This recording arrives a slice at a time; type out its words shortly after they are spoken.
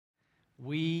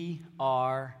We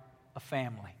are a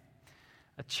family.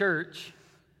 A church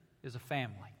is a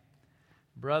family.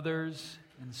 Brothers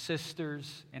and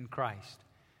sisters in Christ.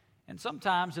 And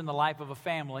sometimes in the life of a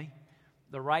family,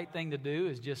 the right thing to do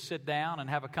is just sit down and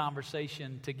have a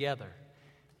conversation together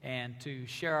and to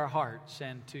share our hearts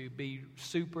and to be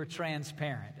super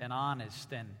transparent and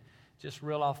honest and just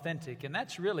real authentic. And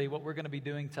that's really what we're going to be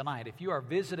doing tonight. If you are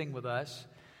visiting with us,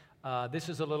 this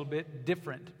is a little bit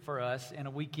different for us in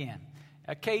a weekend.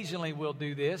 Occasionally we'll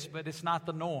do this, but it's not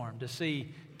the norm to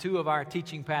see two of our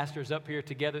teaching pastors up here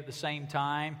together at the same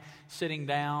time, sitting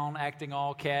down, acting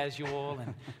all casual,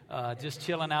 and just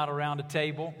chilling out around a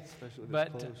table. Especially this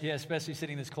close. Yeah, especially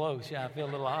sitting this close. Yeah, I feel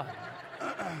a little odd.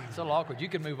 It's a little awkward. You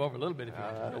can move over a little bit if you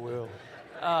want. I will.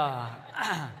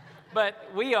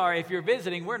 But we are, if you're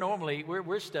visiting,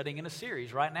 we're studying in a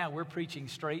series. Right now, we're preaching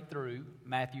straight through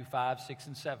Matthew 5, 6,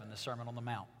 and 7, the Sermon on the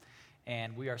Mount.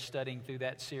 And we are studying through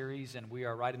that series, and we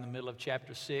are right in the middle of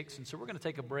chapter 6. And so we're going to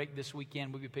take a break this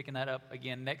weekend. We'll be picking that up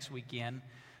again next weekend.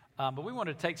 But we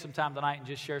wanted to take some time tonight and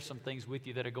just share some things with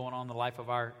you that are going on in the life of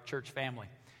our church family.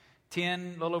 A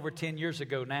little over 10 years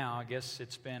ago now, I guess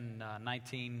it's been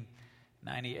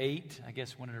 1998, I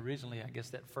guess when it originally,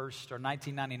 that first, or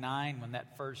 1999, when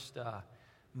that first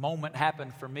moment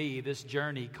happened for me, this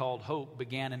journey called hope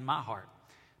began in my heart.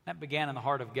 That began in the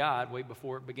heart of God way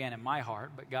before it began in my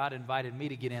heart, but God invited me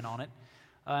to get in on it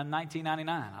in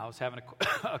 1999. I was having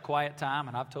a quiet time,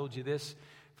 and I've told you this.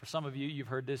 For some of you, you've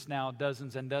heard this now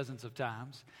dozens and dozens of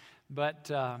times.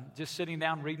 But just sitting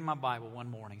down reading my Bible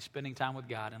one morning, spending time with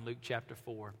God in Luke chapter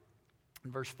 4,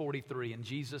 and verse 43, and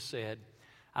Jesus said,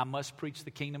 I must preach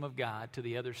the kingdom of God to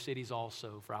the other cities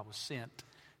also, for I was sent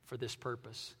for this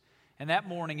purpose. And that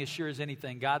morning, as sure as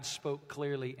anything, God spoke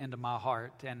clearly into my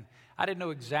heart. And I didn't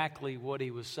know exactly what He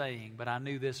was saying, but I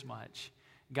knew this much.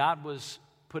 God was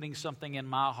putting something in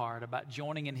my heart about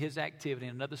joining in His activity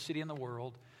in another city in the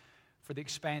world for the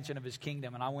expansion of His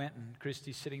kingdom. And I went, and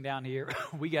Christy's sitting down here.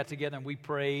 We got together and we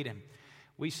prayed, and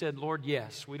we said, Lord,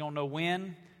 yes. We don't know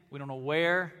when, we don't know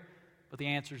where, but the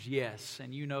answer is yes.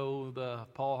 And you know the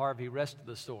Paul Harvey rest of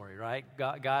the story, right?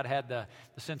 God had the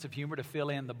sense of humor to fill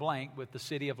in the blank with the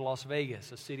city of Las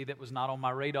Vegas, a city that was not on my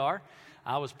radar.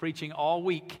 I was preaching all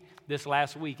week this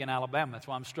last week in Alabama. That's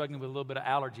why I'm struggling with a little bit of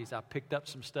allergies. I picked up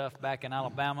some stuff back in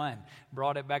Alabama and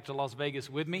brought it back to Las Vegas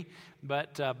with me.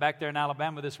 But back there in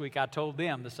Alabama this week, I told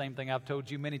them the same thing I've told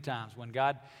you many times. When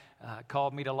God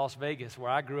called me to Las Vegas,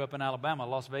 where I grew up in Alabama,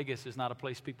 Las Vegas is not a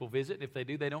place people visit. If they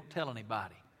do, they don't tell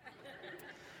anybody.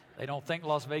 They don't think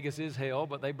Las Vegas is hell,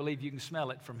 but they believe you can smell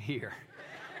it from here.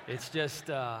 It's just,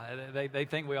 they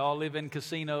think we all live in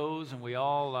casinos and we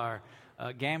all are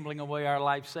gambling away our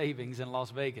life savings in Las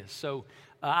Vegas. So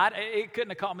it couldn't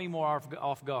have caught me more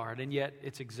off guard, and yet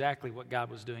it's exactly what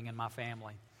God was doing in my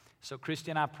family. So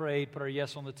Christy and I prayed, put our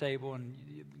yes on the table, and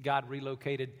God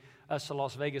relocated us to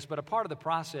Las Vegas. But a part of the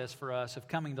process for us of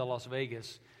coming to Las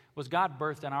Vegas was God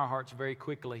birthed in our hearts very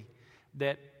quickly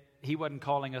that He wasn't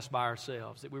calling us by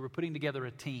ourselves, that we were putting together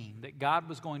a team, that God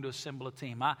was going to assemble a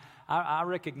team. I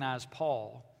recognize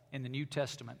Paul in the New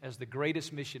Testament as the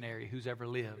greatest missionary who's ever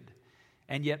lived,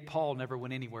 and yet Paul never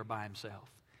went anywhere by himself.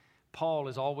 Paul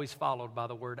is always followed by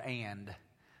the word and.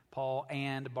 Paul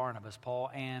and Barnabas,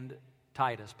 Paul and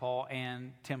Titus, Paul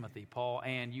and Timothy, Paul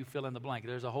and you fill in the blank.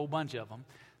 There's a whole bunch of them.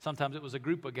 Sometimes it was a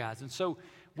group of guys. And so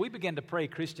we began to pray,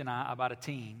 Christy and I, about a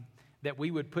team that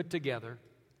we would put together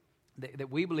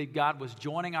that we believed God was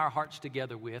joining our hearts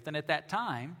together with. And at that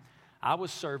time, I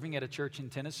was serving at a church in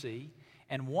Tennessee,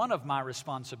 and one of my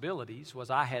responsibilities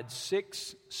was I had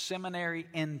 6 seminary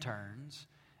interns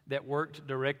that worked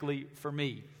directly for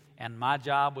me. And my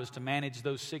job was to manage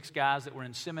those 6 guys that were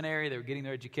in seminary. They were getting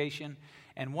their education.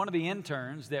 And one of the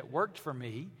interns that worked for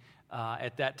me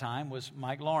at that time was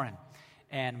Mike Lauren.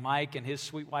 And Mike and his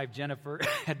sweet wife, Jennifer,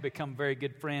 had become very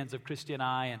good friends of Christy and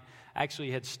I, and actually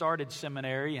had started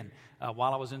seminary. And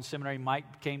while I was in seminary,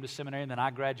 Mike came to seminary, and then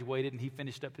I graduated, and he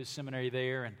finished up his seminary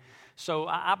there. And so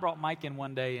I brought Mike in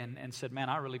one day and said, man,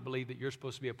 I really believe that you're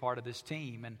supposed to be a part of this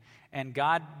team. And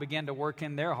God began to work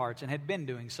in their hearts and had been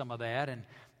doing some of that. And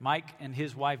Mike and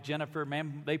his wife, Jennifer,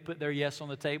 man, they put their yes on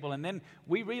the table. And then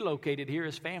we relocated here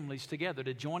as families together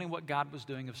to join in what God was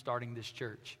doing of starting this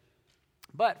church.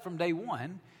 But from day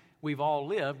one, we've all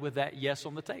lived with that yes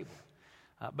on the table.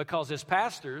 Because as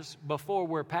pastors, before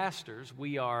we're pastors,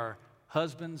 we are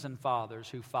husbands and fathers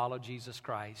who follow Jesus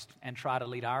Christ and try to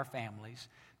lead our families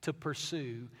to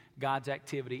pursue God's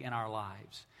activity in our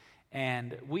lives.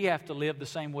 And we have to live the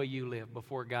same way you live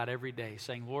before God every day,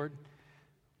 saying, Lord,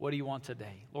 what do you want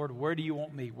today? Lord, where do you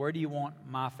want me? Where do you want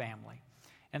my family?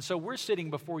 And so we're sitting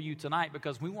before you tonight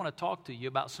because we want to talk to you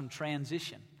about some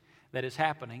transition that is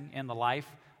happening in the life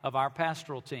of our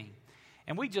pastoral team.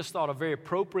 And we just thought a very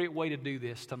appropriate way to do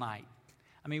this tonight.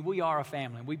 I mean, we are a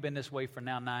family, and we've been this way for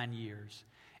now 9 years.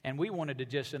 And we wanted to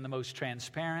just, in the most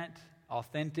transparent,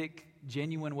 authentic,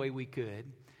 genuine way we could,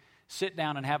 sit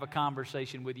down and have a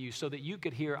conversation with you so that you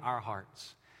could hear our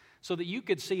hearts, so that you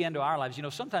could see into our lives. You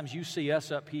know, sometimes you see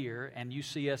us up here, and you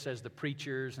see us as the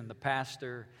preachers and the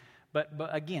pastor. But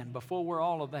again, before we're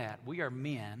all of that, we are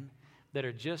men that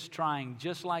are just trying,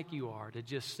 just like you are, to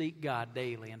just seek God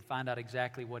daily and find out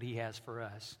exactly what He has for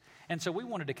us. And so we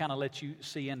wanted to kind of let you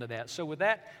see into that. So with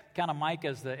that kind of, Mike,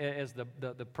 as the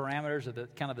parameters of the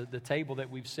kind of the table that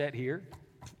we've set here,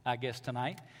 I guess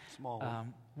tonight. Small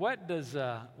one.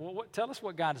 Tell us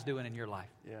what God's doing in your life.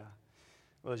 Yeah.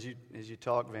 Well, as you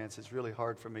talk, Vance, it's really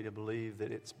hard for me to believe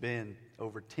that it's been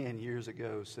over 10 years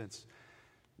ago since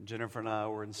Jennifer and I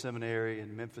were in seminary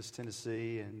in Memphis,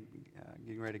 Tennessee, and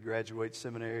getting ready to graduate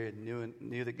seminary, and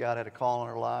knew that God had a call on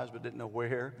our lives, but didn't know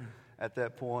where at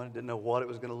that point. Didn't know what it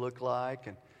was going to look like.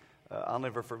 And I'll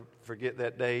never forget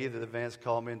that day that Vance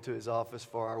called me into his office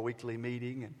for our weekly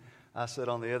meeting, and I sat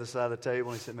on the other side of the table,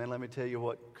 and he said, "Man, let me tell you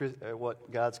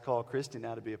what God's called Christy and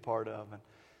I to be a part of." And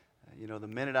the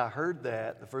minute I heard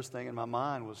that, the first thing in my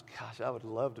mind was, "Gosh, I would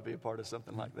love to be a part of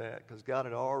something like that," because God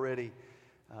had already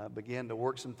began to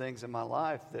work some things in my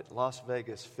life that Las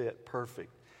Vegas fit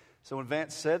perfect. So when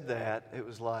Vance said that, it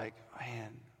was like, man,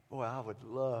 boy, I would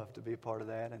love to be a part of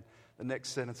that. And the next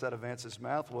sentence out of Vance's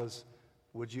mouth was,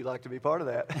 "Would you like to be part of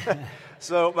that?"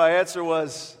 So my answer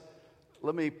was,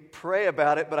 let me pray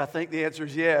about it, but I think the answer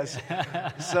is yes.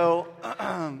 So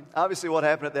obviously what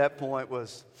happened at that point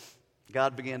was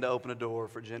God began to open a door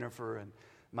for Jennifer and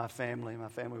my family. My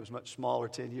family was much smaller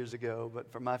 10 years ago, but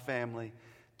for my family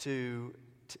to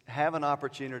have an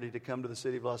opportunity to come to the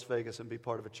city of Las Vegas and be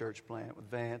part of a church plant with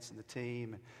Vance and the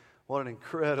team. What an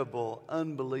incredible,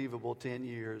 unbelievable 10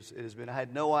 years it has been. I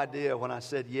had no idea when I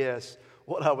said yes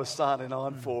what I was signing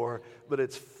on for, but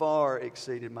it's far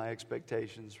exceeded my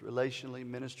expectations, relationally,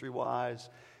 ministry-wise,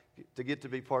 to get to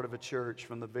be part of a church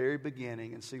from the very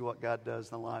beginning and see what God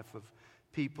does in the life of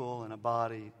people and a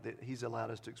body that He's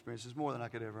allowed us to experience is more than I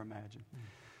could ever imagine.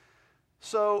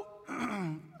 So,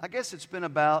 I guess it's been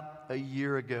about a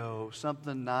year ago,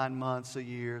 something 9 months, a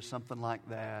year, something like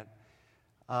that.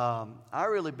 I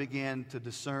really began to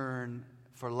discern,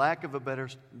 for lack of a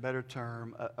better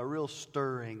term, a real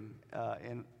stirring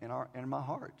in my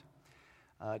heart.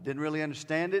 Didn't really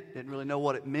understand it, didn't really know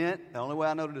what it meant. The only way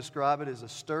I know to describe it is a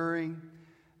stirring,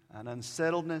 an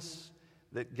unsettledness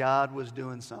that God was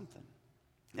doing something.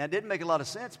 Now, it didn't make a lot of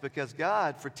sense because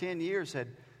God, for 10 years, had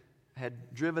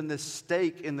driven this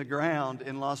stake in the ground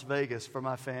in Las Vegas for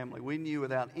my family. We knew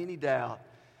without any doubt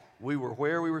we were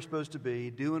where we were supposed to be,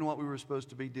 doing what we were supposed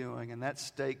to be doing, and that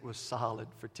stake was solid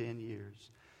for 10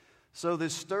 years. So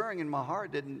this stirring in my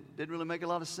heart didn't really make a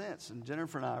lot of sense, and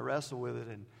Jennifer and I wrestled with it,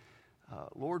 and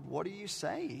Lord, what are you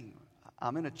saying?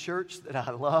 I'm in a church that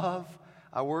I love.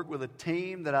 I work with a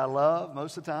team that I love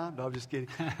most of the time. No, I'm just kidding.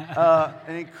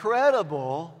 An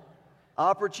incredible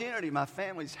opportunity. My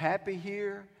family's happy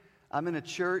here. I'm in a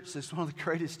church that's one of the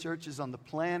greatest churches on the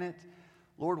planet.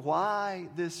 Lord, why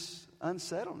this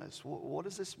unsettledness? What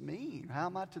does this mean? How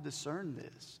am I to discern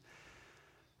this?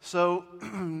 So,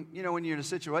 when you're in a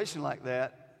situation like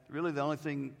that, really the only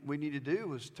thing we need to do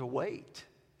was to wait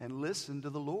and listen to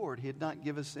the Lord. He had not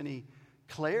given us any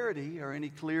clarity or any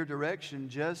clear direction,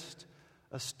 just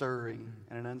a stirring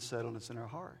and an unsettledness in our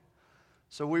heart.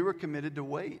 So we were committed to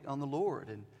wait on the Lord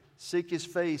and seek His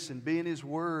face and be in His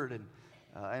Word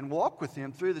and walk with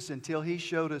Him through this until He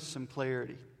showed us some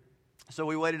clarity. So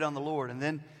we waited on the Lord. And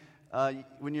then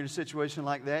when you're in a situation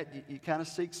like that, you kind of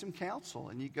seek some counsel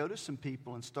and you go to some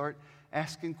people and start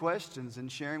asking questions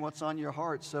and sharing what's on your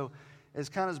heart. So it's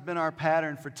kind of been our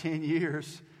pattern for 10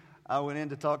 years. I went in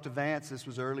to talk to Vance. This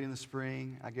was early in the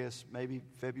spring, I guess maybe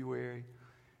February,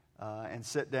 and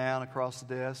sat down across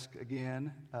the desk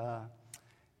again.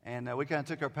 And we kind of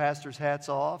took our pastor's hats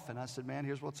off, and I said, man,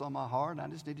 here's what's on my heart, and I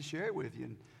just need to share it with you.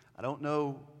 And I don't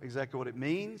know exactly what it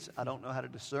means. I don't know how to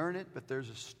discern it, but there's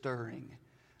a stirring,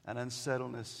 an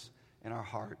unsettledness in our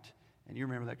heart. And you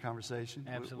remember that conversation?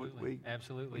 Absolutely.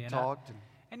 We talked.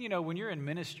 And when you're in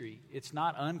ministry, it's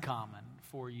not uncommon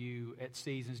for you at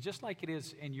seasons, just like it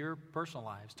is in your personal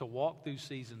lives, to walk through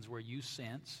seasons where you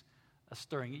sense a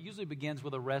stirring. It usually begins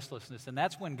with a restlessness, and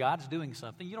that's when God's doing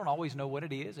something. You don't always know what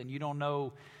it is, and you don't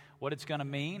know what it's going to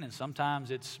mean, and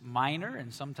sometimes it's minor,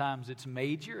 and sometimes it's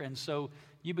major, and so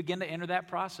you begin to enter that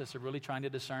process of really trying to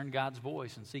discern God's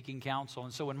voice and seeking counsel.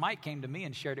 And so when Mike came to me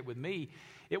and shared it with me,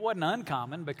 it wasn't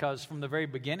uncommon because from the very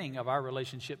beginning of our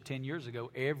relationship 10 years ago,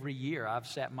 every year I've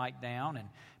sat Mike down, and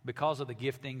because of the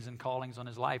giftings and callings on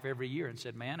his life every year, and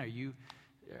said, man, are you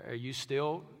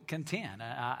still content?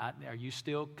 Are you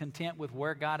still content with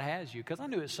where God has you? Because I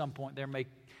knew at some point there may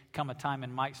come a time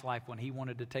in Mike's life when he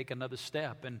wanted to take another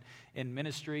step in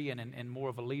ministry and in more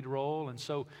of a lead role. And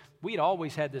so we'd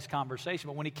always had this conversation.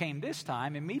 But when he came this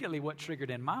time, immediately what triggered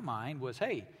in my mind was,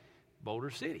 hey,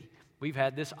 Boulder City. We've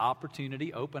had this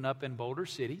opportunity open up in Boulder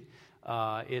City.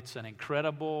 It's an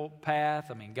incredible path.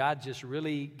 I mean, God just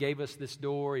really gave us this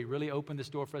door. He really opened this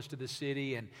door for us to the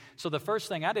city. And so the first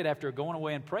thing I did after going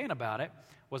away and praying about it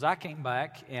was I came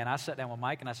back and I sat down with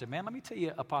Mike and I said, man, let me tell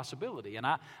you a possibility. And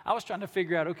I was trying to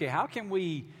figure out, okay, how can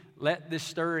we let this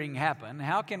stirring happen?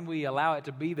 How can we allow it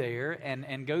to be there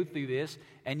and go through this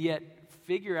and yet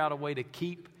figure out a way to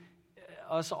keep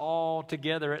us all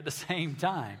together at the same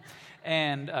time?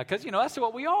 And because, that's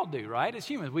what we all do, right? As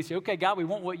humans, we say, okay, God, we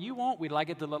want what you want. We'd like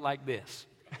it to look like this.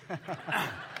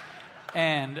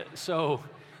 And so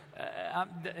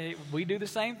we do the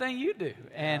same thing you do.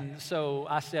 And so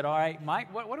I said, all right,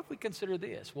 Mike, what if we consider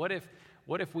this? What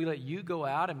if we let you go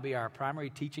out and be our primary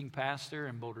teaching pastor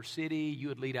in Boulder City? You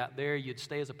would lead out there. You'd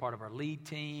stay as a part of our lead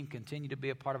team, continue to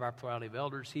be a part of our plurality of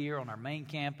elders here on our main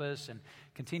campus, and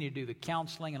continue to do the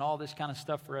counseling and all this kind of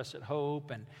stuff for us at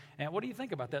Hope. And what do you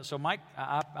think about that? So, Mike,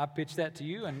 I pitched that to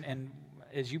you, and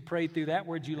as you prayed through that,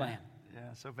 where'd you land?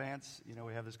 Yeah, so Vance,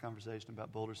 we have this conversation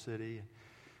about Boulder City.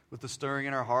 With the stirring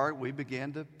in our heart, we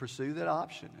began to pursue that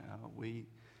option. We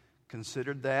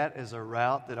considered that as a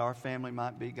route that our family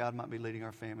might be. God might be leading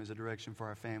our family as a direction for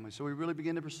our family. So we really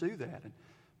began to pursue that.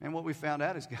 And what we found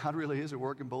out is God really is at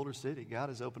work in Boulder City. God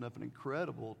has opened up an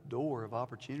incredible door of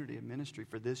opportunity and ministry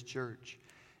for this church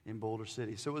in Boulder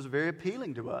City. So it was very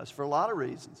appealing to us for a lot of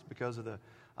reasons, because of the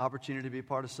opportunity to be a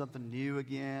part of something new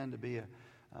again, to be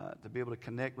able to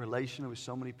connect relationally with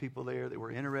so many people there that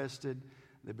were interested,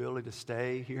 the ability to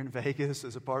stay here in Vegas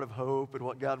as a part of Hope and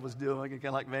what God was doing. And kind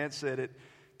of like Vance said, it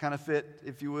kind of fit,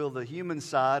 if you will, the human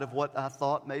side of what I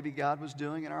thought maybe God was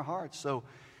doing in our hearts. So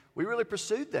we really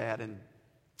pursued that. And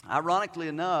ironically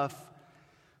enough,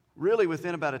 really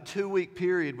within about a 2-week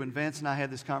period when Vance and I had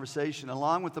this conversation,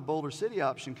 along with the Boulder City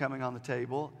option coming on the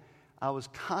table, I was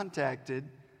contacted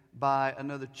by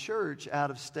another church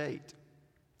out of state.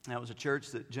 That was a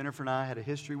church that Jennifer and I had a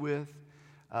history with.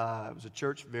 It was a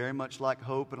church very much like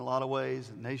Hope in a lot of ways,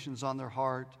 the nation's on their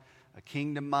heart, a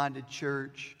kingdom-minded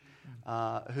church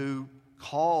who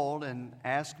called and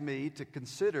asked me to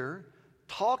consider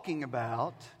talking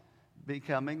about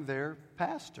becoming their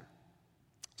pastor.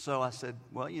 So I said,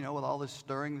 well, with all this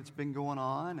stirring that's been going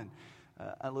on and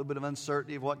a little bit of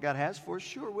uncertainty of what God has for us,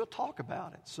 sure, we'll talk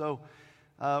about it. So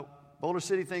Boulder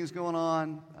City thing's going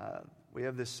on. We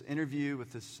have this interview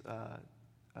with this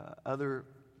other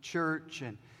church.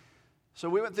 And so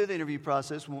we went through the interview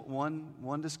process,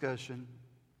 one discussion.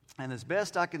 And as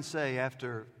best I can say,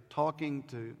 after talking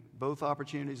to both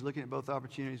opportunities, looking at both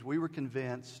opportunities, we were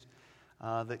convinced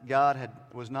that God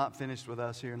was not finished with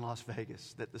us here in Las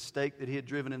Vegas, that the stake that He had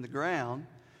driven in the ground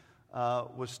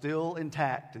was still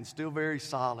intact and still very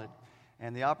solid.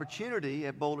 And the opportunity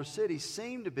at Boulder City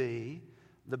seemed to be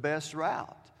the best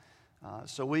route.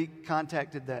 So we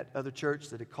contacted that other church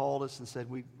that had called us and said,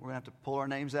 we're going to have to pull our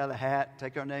names out of the hat,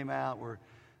 take our name out. We're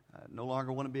no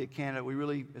longer want to be a candidate. We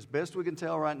really, as best we can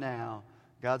tell right now,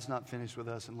 God's not finished with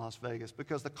us in Las Vegas,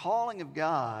 because the calling of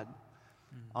God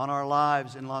on our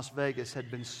lives in Las Vegas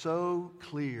had been so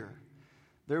clear.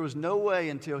 There was no way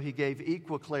until He gave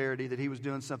equal clarity that He was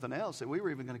doing something else that we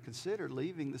were even going to consider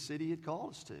leaving the city He had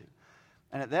called us to.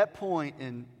 And at that point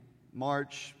in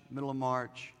March, middle of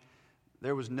March,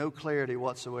 there was no clarity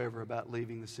whatsoever about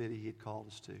leaving the city He had called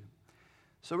us to.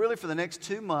 So really for the next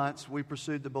 2 months, we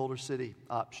pursued the Boulder City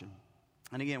option.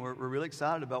 And again, we're really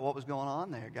excited about what was going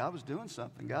on there. God was doing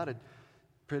something. God had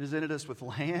presented us with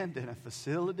land and a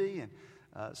facility.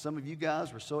 And some of you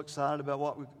guys were so excited about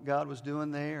what God was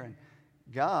doing there. And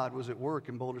God was at work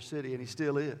in Boulder City, and He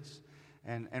still is.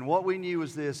 And what we knew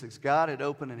was this, is God had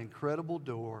opened an incredible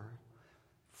door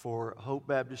for Hope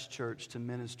Baptist Church to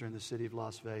minister in the city of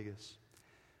Las Vegas.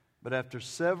 But after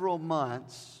several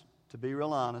months, to be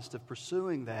real honest, of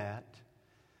pursuing that,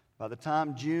 by the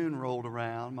time June rolled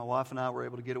around, my wife and I were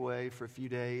able to get away for a few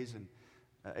days and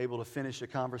able to finish a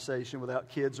conversation without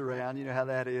kids around. You know how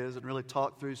that is, and really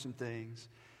talk through some things.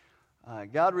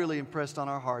 God really impressed on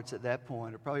our hearts at that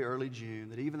point, or probably early June,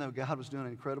 that even though God was doing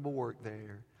incredible work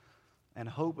there, and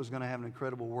Hope was going to have an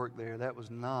incredible work there, that was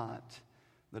not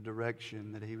the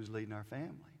direction that He was leading our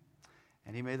family.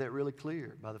 And He made that really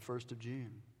clear by the 1st of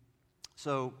June.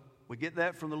 So we get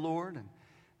that from the Lord,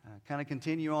 kind of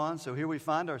continue on. So here we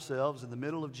find ourselves in the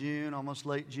middle of June, almost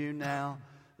late June now.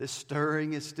 This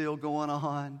stirring is still going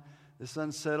on. This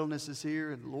unsettledness is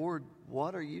here. And Lord,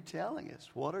 what are you telling us?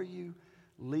 What are you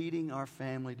leading our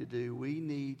family to do? We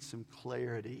need some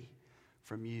clarity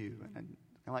from you. And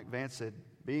kind of like Vance said,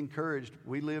 be encouraged.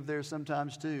 We live there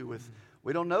sometimes too.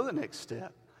 We don't know the next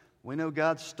step. We know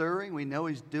God's stirring. We know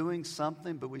He's doing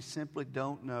something, but we simply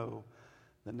don't know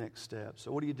the next step.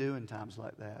 So what do you do in times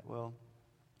like that? Well,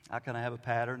 I kind of have a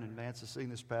pattern, and Vance has seen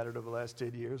this pattern over the last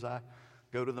 10 years. I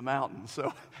go to the mountains.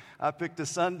 So I picked a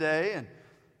Sunday, and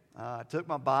I took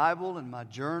my Bible and my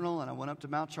journal, and I went up to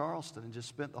Mount Charleston and just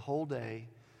spent the whole day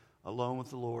alone with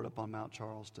the Lord up on Mount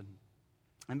Charleston.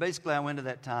 And basically I went to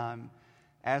that time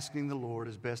asking the Lord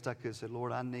as best I could, said,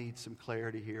 Lord, I need some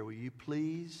clarity here. Will you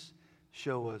please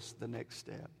show us the next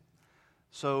step?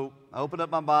 So I opened up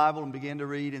my Bible and began to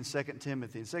read in 2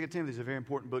 Timothy. And 2 Timothy is a very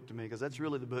important book to me because that's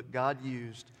really the book God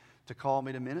used to call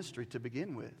me to ministry to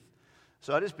begin with.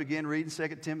 So I just began reading 2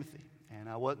 Timothy. And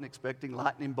I wasn't expecting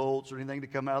lightning bolts or anything to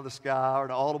come out of the sky or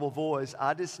an audible voice.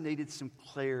 I just needed some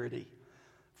clarity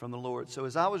from the Lord. So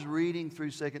as I was reading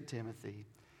through 2 Timothy,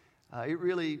 it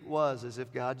really was as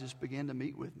if God just began to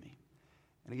meet with me.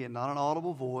 And again, not an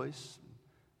audible voice,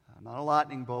 not a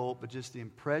lightning bolt, but just the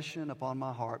impression upon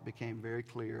my heart became very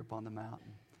clear upon the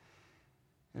mountain.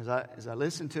 As I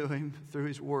listened to Him through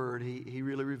His Word, He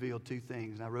really revealed two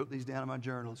things. And I wrote these down in my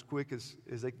journal as quick as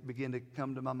they began to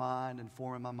come to my mind and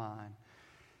form in my mind.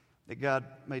 That God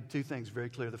made two things very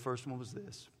clear. The first one was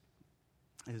this,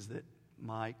 is that,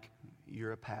 Mike,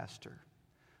 you're a pastor.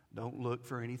 Don't look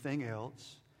for anything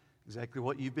else. Exactly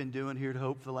what you've been doing here at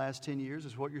Hope for the last 10 years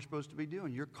is what you're supposed to be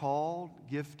doing. You're called,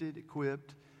 gifted,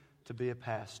 equipped to be a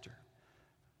pastor.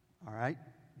 All right?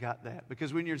 Got that.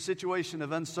 Because when you're in a situation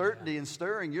of uncertainty and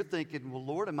stirring, you're thinking, well,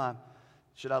 Lord,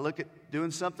 should I look at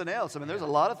doing something else? I mean, there's a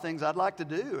lot of things I'd like to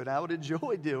do and I would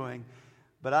enjoy doing.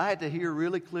 But I had to hear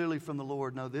really clearly from the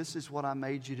Lord, no, this is what I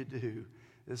made you to do.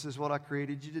 This is what I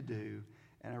created you to do.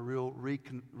 And a real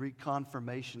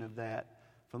reconfirmation of that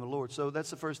from the Lord. So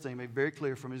that's the first thing, made very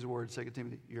clear from His Word, 2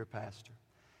 Timothy, you're a pastor.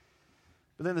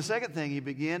 But then the second thing He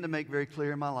began to make very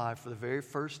clear in my life for the very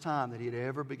first time that He had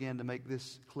ever began to make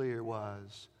this clear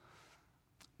was,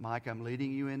 Mike, I'm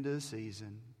leading you into a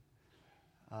season.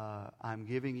 I'm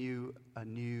giving you a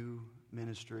new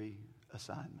ministry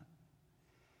assignment.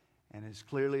 And as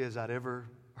clearly as I'd ever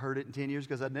heard it in 10 years,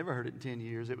 because I'd never heard it in 10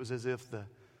 years, it was as if the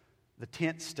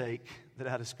tent stake that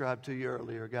I described to you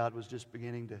earlier, God was just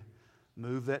beginning to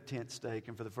move that tent stake.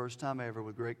 And for the first time ever,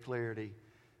 with great clarity,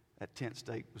 that tent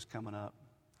stake was coming up.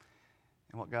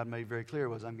 And what God made very clear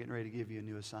was, I'm getting ready to give you a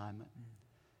new assignment.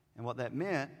 And what that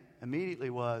meant immediately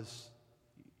was,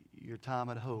 your time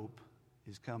at Hope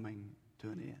is coming to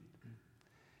an end.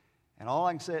 And all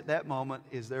I can say at that moment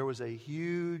is there was a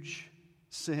huge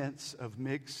sense of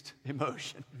mixed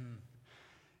emotion.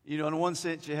 You know, in one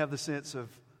sense, you have the sense of,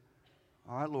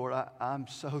 all right, Lord, I'm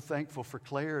so thankful for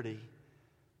clarity.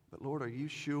 But Lord, are you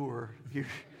sure?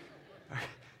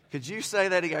 Could you say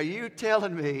that again? Are you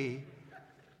telling me,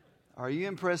 are you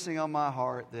impressing on my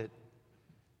heart that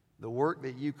the work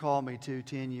that you called me to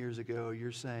 10 years ago,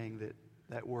 you're saying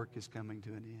that work is coming to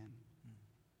an end?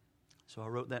 So I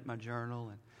wrote that in my journal,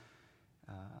 and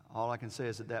all I can say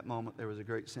is at that moment there was a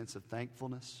great sense of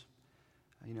thankfulness.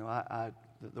 You know,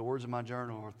 the words of my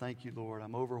journal are, thank you, Lord.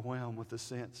 I'm overwhelmed with the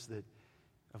sense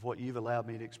of what you've allowed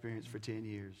me to experience for 10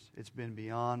 years. It's been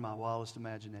beyond my wildest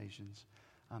imaginations.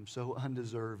 I'm so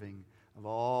undeserving of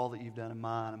all that you've done in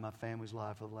mine and my family's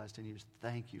life over the last 10 years.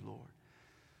 Thank you, Lord.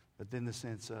 But then the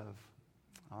sense of,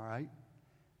 all right,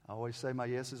 I always say my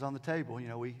yes is on the table. You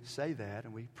know, we say that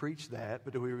and we preach that,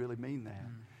 but do we really mean that?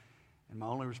 And my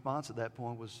only response at that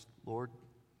point was, Lord,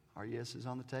 our yes is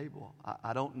on the table.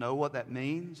 I don't know what that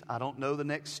means. I don't know the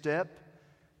next step.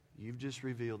 You've just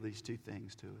revealed these two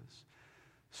things to us.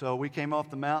 So we came off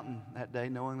the mountain that day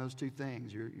knowing those two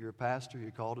things. You're a pastor.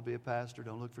 You're called to be a pastor.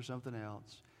 Don't look for something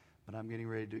else. But I'm getting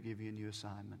ready to give you a new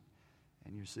assignment.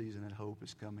 And your season at Hope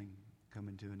is coming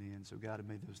to an end. So God had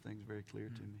made those things very clear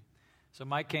to me. So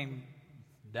Mike came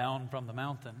down from the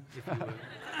mountain, if you will.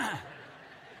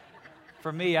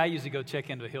 For me, I usually go check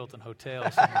into a Hilton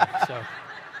hotel somewhere. So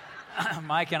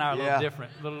Mike and I are a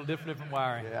little different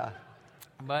wiring. Yeah.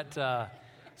 But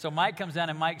so Mike comes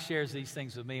down and Mike shares these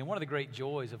things with me. And one of the great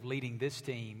joys of leading this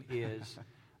team is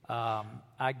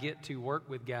I get to work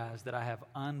with guys that I have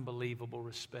unbelievable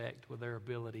respect with their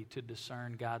ability to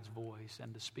discern God's voice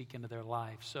and to speak into their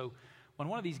life. So when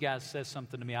one of these guys says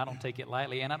something to me, I don't take it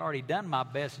lightly. And I'd already done my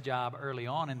best job early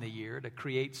on in the year to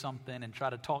create something and try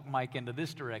to talk Mike into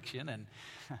this direction. And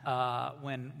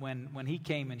when he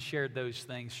came and shared those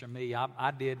things for me, I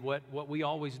did what we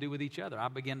always do with each other. I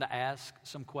began to ask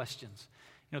some questions.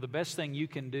 You know, the best thing you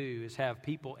can do is have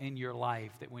people in your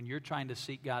life that when you're trying to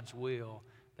seek God's will,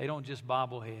 they don't just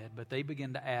bobblehead, but they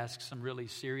begin to ask some really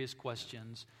serious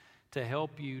questions to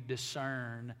help you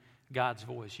discern God's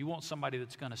voice. You want somebody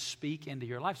that's going to speak into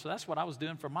your life. So that's what I was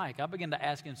doing for Mike. I began to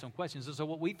ask him some questions. And so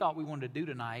what we thought we wanted to do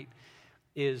tonight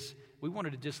is we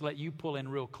wanted to just let you pull in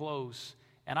real close.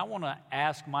 And I want to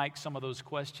ask Mike some of those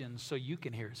questions so you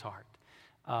can hear his heart.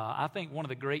 I think one of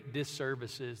the great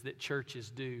disservices that churches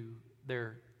do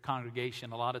their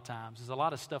congregation a lot of times is a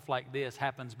lot of stuff like this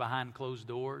happens behind closed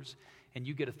doors, and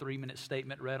you get a 3-minute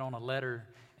statement read on a letter,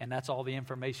 and that's all the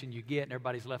information you get, and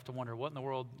everybody's left to wonder, what in the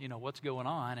world, what's going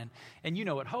on? And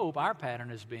at Hope, our pattern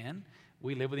has been,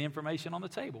 we live with the information on the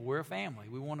table. We're a family.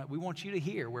 We want you to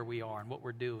hear where we are and what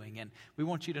we're doing, and we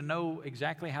want you to know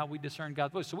exactly how we discern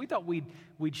God's voice. So we thought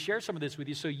we'd share some of this with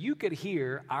you so you could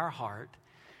hear our heart.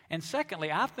 And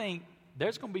secondly, I think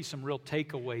there's going to be some real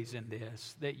takeaways in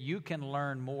this that you can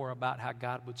learn more about how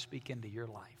God would speak into your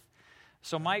life.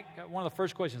 So, Mike, one of the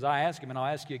first questions I ask him, and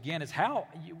I'll ask you again, is how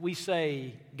we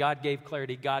say God gave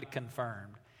clarity, God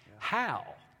confirmed. Yeah. How?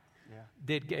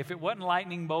 Yeah. If it wasn't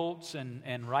lightning bolts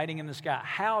and writing in the sky,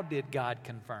 how did God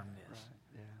confirm this?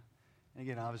 Right. Yeah. And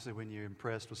again, obviously, when you're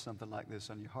impressed with something like this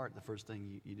on your heart, the first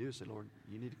thing you do is say, Lord,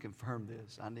 you need to confirm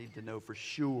this. I need to know for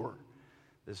sure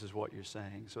this is what you're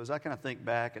saying. So as I kind of think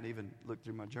back and even look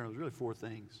through my journal, there's really 4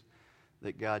 things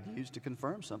that God used to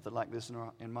confirm something like this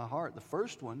in my heart. The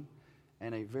first one,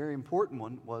 and a very important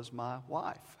one, was my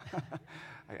wife.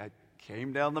 I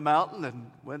came down the mountain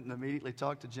and went and immediately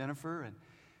talked to Jennifer and,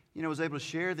 was able to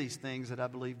share these things that I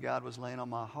believe God was laying on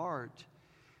my heart.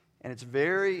 And it's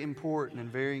very important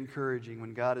and very encouraging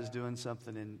when God is doing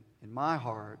something in my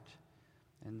heart,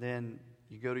 and then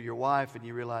you go to your wife and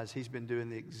you realize He's been doing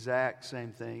the exact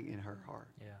same thing in her heart.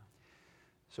 Yeah.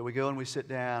 So we go and we sit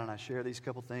down and I share these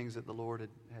couple things that the Lord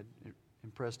had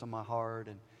impressed on my heart.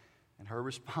 And her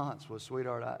response was,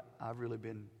 sweetheart, I've really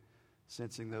been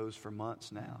sensing those for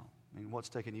months now. I mean, what's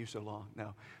taking you so long?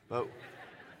 No. But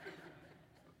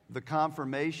the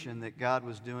confirmation that God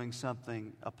was doing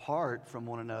something apart from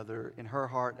one another in her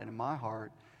heart and in my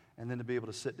heart, and then to be able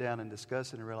to sit down and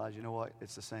discuss it and realize, you know what,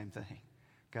 it's the same thing.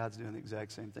 God's doing the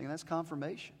exact same thing. And that's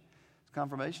confirmation. It's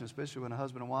confirmation, especially when a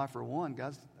husband and wife are one.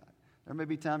 There may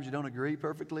be times you don't agree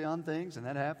perfectly on things, and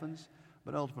that happens.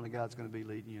 But ultimately, God's going to be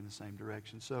leading you in the same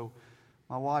direction. So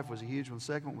my wife was a huge one. The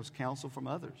second one was counsel from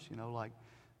others, like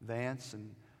Vance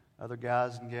and other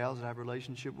guys and gals that I have a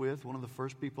relationship with. One of the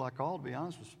first people I called, to be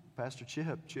honest, was Pastor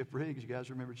Chip Riggs. You guys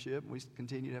remember Chip? We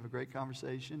continued to have a great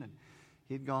conversation. And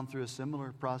he'd gone through a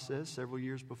similar process several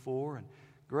years before. And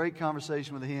great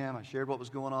conversation with him. I shared what was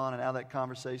going on, and out of that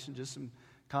conversation, just some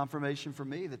confirmation for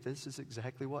me that this is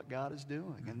exactly what God is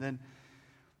doing. And then,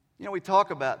 we talk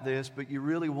about this, but you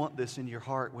really want this in your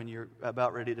heart when you're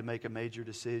about ready to make a major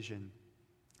decision,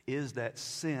 is that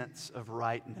sense of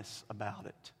rightness about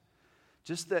it.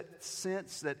 Just that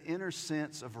sense, that inner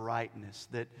sense of rightness,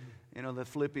 that, the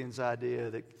Philippians idea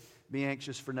that be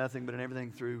anxious for nothing, but in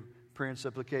everything through prayer and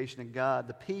supplication and God,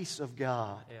 the peace of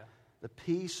God. Yeah. The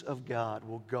peace of God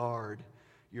will guard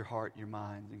your heart and your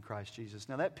mind in Christ Jesus.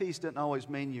 Now, that peace doesn't always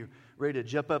mean you're ready to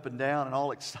jump up and down and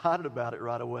all excited about it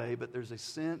right away, but there's a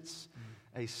sense,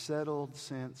 a settled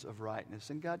sense of rightness.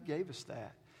 And God gave us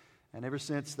that. And ever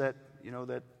since that,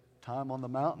 that time on the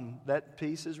mountain, that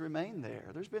peace has remained there.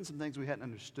 There's been some things we hadn't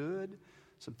understood,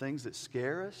 some things that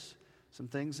scare us, some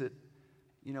things that,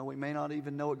 we may not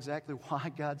even know exactly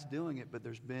why God's doing it, but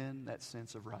there's been that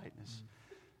sense of rightness.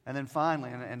 And then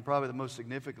finally, and probably the most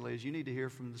significantly, is you need to hear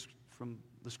from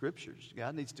the Scriptures.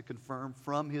 God needs to confirm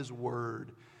from His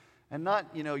Word. And not,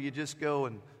 you just go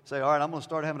and say, all right, I'm going to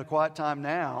start having a quiet time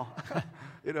now,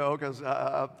 because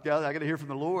I got to hear from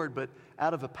the Lord. But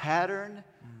out of a pattern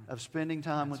of spending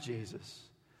time with Jesus,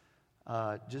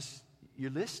 just you're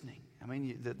listening. I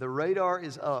mean, the radar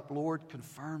is up. Lord,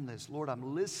 confirm this. Lord,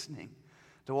 I'm listening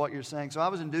to what you're saying. So I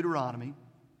was in Deuteronomy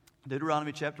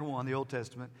chapter 1, the Old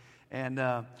Testament.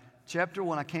 And chapter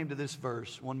 1, I came to this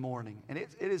verse one morning. And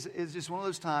it's just one of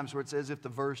those times where it's as if the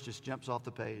verse just jumps off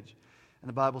the page. And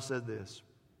the Bible said this: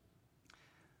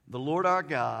 the Lord our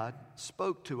God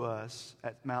spoke to us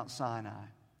at Mount Sinai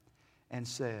and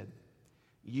said,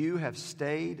 you have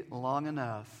stayed long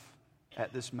enough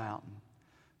at this mountain.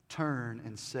 Turn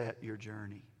and set your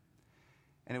journey.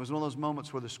 And it was one of those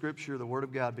moments where the Scripture, the Word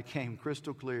of God, became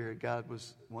crystal clear. God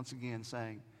was once again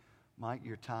saying, Mike,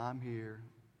 your time here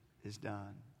is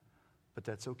done. But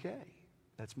that's okay.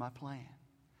 That's my plan.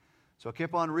 So I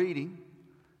kept on reading.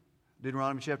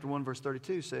 Deuteronomy chapter 1, verse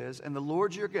 32 says, "And the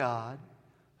Lord your God,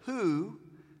 who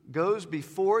goes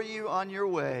before you on your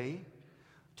way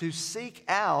to seek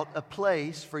out a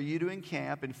place for you to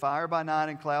encamp in fire by night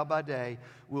and cloud by day,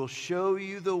 will show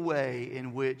you the way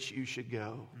in which you should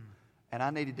go." And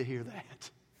I needed to hear that.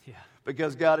 Yeah.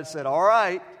 Because God had said, all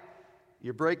right,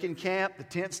 you're breaking camp, the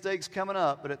tent stake's coming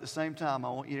up, but at the same time, I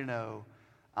want you to know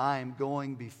I am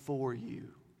going before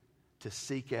you to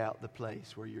seek out the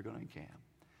place where you're going to encamp.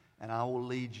 And I will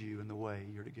lead you in the way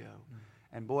you're to go.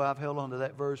 And boy, I've held on to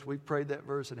that verse. We've prayed that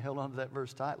verse and held on to that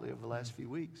verse tightly over the last few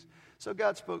weeks. So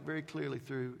God spoke very clearly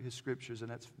through His Scriptures,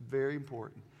 and that's very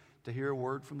important to hear a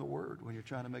word from the Word when you're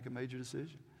trying to make a major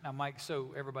decision. Now, Mike,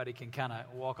 so everybody can kind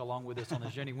of walk along with us on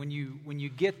this journey. When you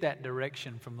get that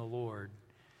direction from the Lord,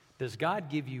 does God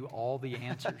give you all the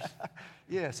answers?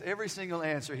 Yes, every single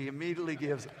answer He immediately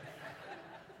gives.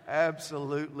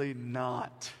 Absolutely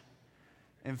not.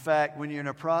 In fact, when you're in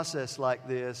a process like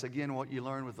this, again, what you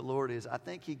learn with the Lord is, I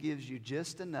think He gives you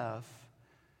just enough.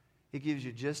 He gives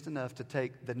you just enough to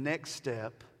take the next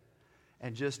step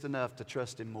and just enough to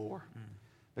trust Him more.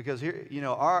 Because here,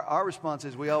 our response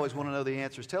is we always want to know the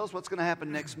answers. Tell us what's going to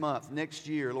happen next month, next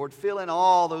year. Lord, fill in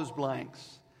all those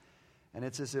blanks. And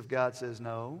it's as if God says,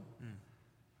 no,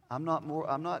 I'm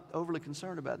not overly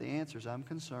concerned about the answers. I'm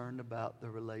concerned about the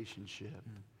relationship.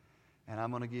 And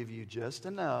I'm going to give you just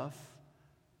enough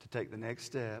to take the next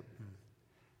step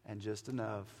and just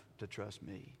enough to trust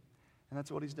me. And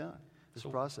that's what He's done, this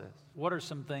process. What are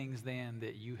some things then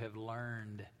that you have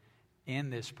learned in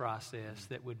this process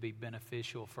that would be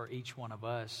beneficial for each one of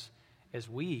us as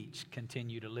we each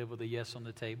continue to live with a yes on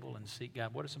the table and seek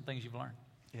God? What are some things you've learned?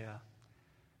 Yeah.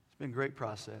 It's been a great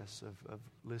process of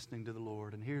listening to the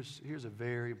Lord. And here's a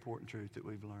very important truth that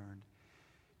we've learned.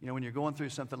 When you're going through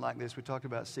something like this, we talked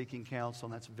about seeking counsel,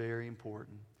 and that's very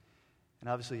important. And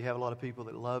obviously you have a lot of people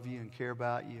that love you and care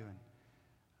about you.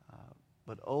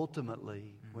 But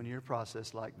ultimately, when you're in a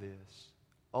process like this,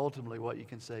 ultimately what you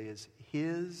can say is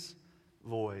His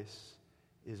voice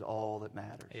is all that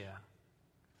matters. Yeah.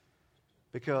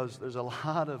 Because there's a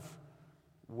lot of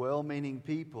well-meaning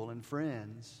people and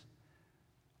friends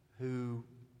who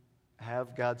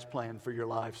have God's plan for your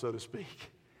life, so to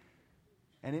speak.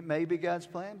 And it may be God's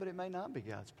plan, but it may not be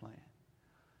God's plan.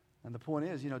 And the point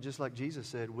is, just like Jesus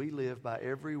said, we live by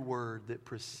every word that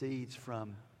proceeds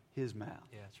from His mouth.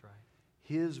 Yeah, that's right.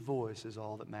 His voice is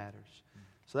all that matters.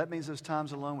 So that means those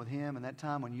times alone with Him and that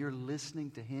time when you're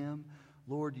listening to Him,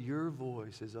 Lord, your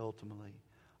voice is ultimately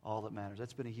all that matters.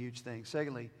 That's been a huge thing.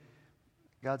 Secondly,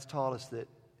 God's taught us that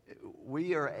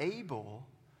we are able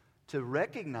to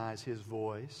recognize His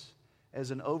voice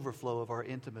as an overflow of our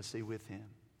intimacy with Him.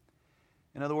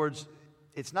 In other words,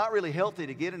 it's not really healthy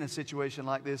to get in a situation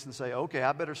like this and say, okay,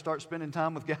 I better start spending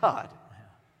time with God.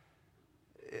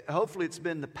 Hopefully it's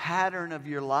been the pattern of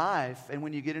your life, and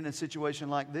when you get in a situation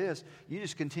like this, you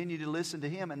just continue to listen to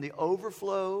Him, and the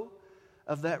overflow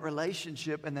of that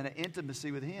relationship and then an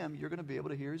intimacy with Him, you're going to be able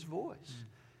to hear His voice.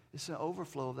 It's an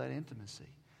overflow of that intimacy.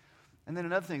 And then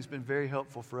another thing that's been very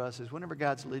helpful for us is whenever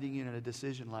God's leading you in a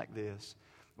decision like this,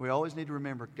 we always need to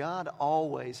remember God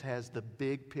always has the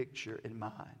big picture in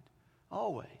mind.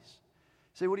 Always.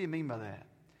 Say, what do you mean by that?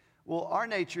 Well, our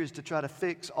nature is to try to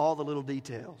fix all the little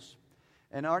details.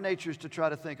 And our nature is to try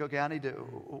to think, okay,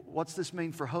 what's this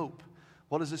mean for Hope?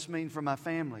 What does this mean for my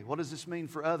family? What does this mean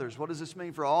for others? What does this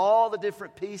mean for all the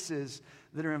different pieces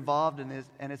that are involved in this?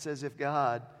 And it's as if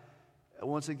God,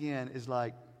 once again, is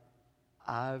like,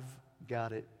 I've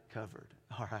got it covered.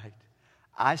 All right.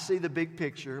 I see the big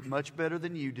picture much better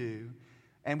than you do.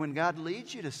 And when God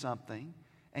leads you to something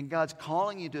and God's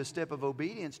calling you to a step of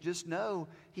obedience, just know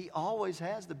He always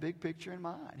has the big picture in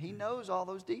mind. He knows all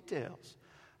those details.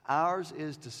 Ours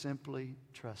is to simply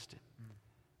trust Him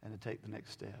and to take the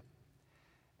next step.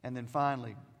 And then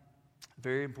finally,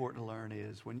 very important to learn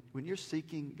is when you're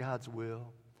seeking God's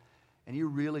will and you're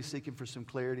really seeking for some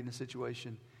clarity in a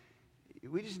situation,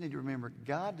 we just need to remember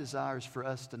God desires for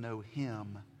us to know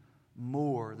Him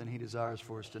more than He desires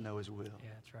for us to know His will. Yeah,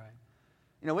 that's right.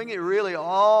 We can get really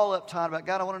all uptight about,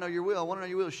 God, I want to know your will. I want to know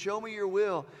your will. Show me your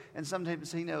will. And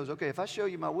sometimes He knows, okay, if I show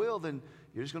you my will, then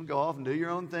you're just going to go off and do your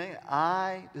own thing.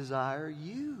 I desire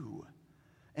you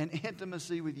and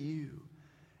intimacy with you.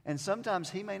 And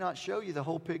sometimes He may not show you the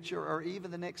whole picture or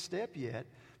even the next step yet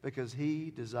because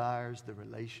He desires the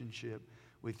relationship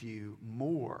with you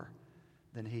more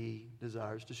than He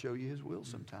desires to show you His will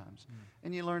sometimes.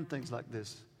 And you learn things like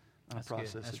this That's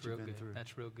process good. That's that real you've been good. through.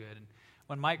 That's real good. And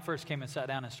when Mike first came and sat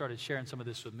down and started sharing some of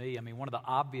this with me, I mean, one of the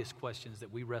obvious questions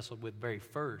that we wrestled with very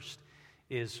first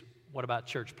is, what about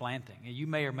church planting? And you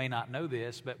may or may not know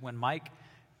this, but when Mike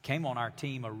came on our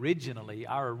team originally,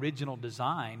 our original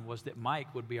design was that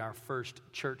Mike would be our first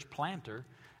church planter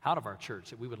out of our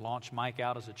church, that we would launch Mike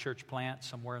out as a church plant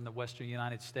somewhere in the western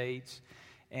United States.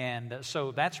 And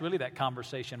so that's really that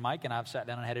conversation Mike and I have sat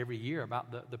down and had every year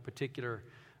about the particular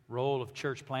role of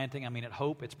church planting. I mean, at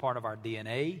Hope, it's part of our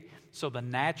DNA. So the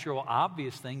natural,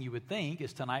 obvious thing you would think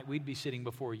is tonight we'd be sitting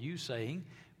before you saying,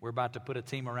 we're about to put a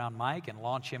team around Mike and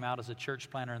launch him out as a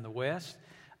church planter in the West.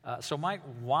 So, Mike,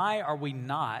 why are we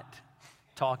not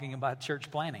talking about church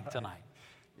planting tonight?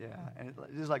 Yeah, and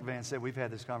just like Van said, we've had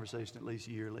this conversation at least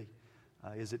yearly.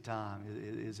 Is it time?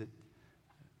 Is it,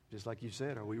 just like you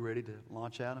said, are we ready to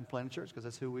launch out and plant a church? Because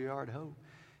that's who we are at Hope.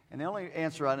 And the only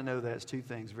answer I know that is two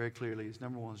things very clearly. Is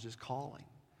number one is just calling.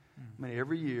 I mean,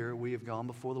 every year we have gone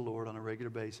before the Lord on a regular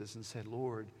basis and said,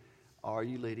 Lord, are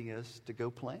you leading us to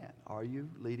go plant? Are you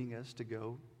leading us to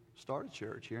go start a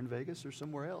church here in Vegas or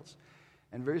somewhere else?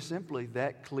 And very simply,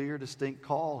 that clear, distinct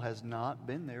call has not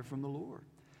been there from the Lord.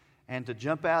 And to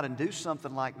jump out and do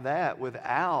something like that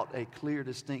without a clear,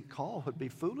 distinct call would be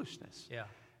foolishness. Yeah.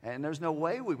 And there's no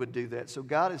way we would do that. So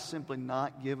God has simply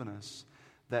not given us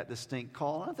that distinct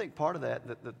call. And I think part of that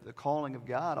the calling of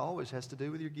God always has to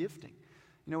do with your gifting.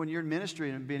 You know, when you're in ministry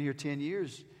and have been here 10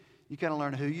 years, you kind of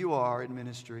learn who you are in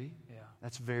ministry. Yeah.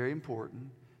 That's very important.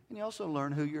 And you also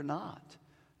learn who you're not.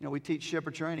 You know, we teach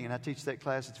shepherd training, and I teach that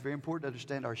class. It's very important to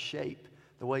understand our shape,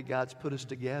 the way God's put us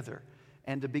together,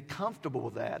 and to be comfortable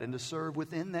with that and to serve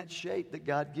within that shape that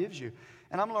God gives you.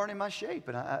 And I'm learning my shape,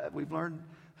 and we've learned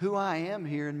who I am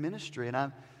here in ministry, and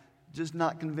I'm just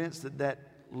not convinced that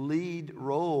lead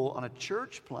role on a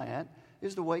church plant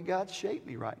is the way God's shaped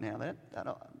me right now.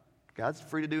 God's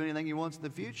free to do anything He wants in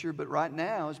the future, but right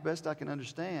now, as best I can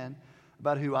understand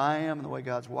about who I am and the way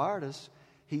God's wired us,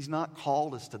 He's not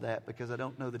called us to that because I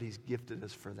don't know that He's gifted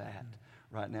us for that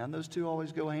right now. And those two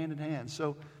always go hand in hand.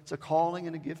 So it's a calling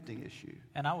and a gifting issue.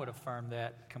 And I would affirm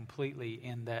that completely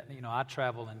in that, you know, I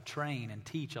travel and train and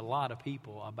teach a lot of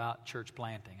people about church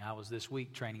planting. I was this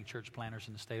week training church planters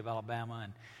in the state of Alabama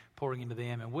and pouring into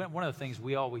them. And one of the things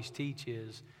we always teach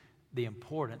is the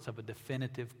importance of a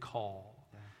definitive call.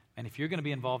 And if you're going to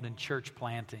be involved in church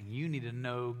planting, you need to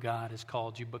know God has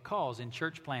called you, because in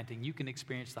church planting, you can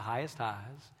experience the highest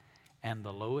highs and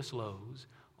the lowest lows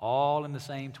all in the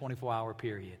same 24-hour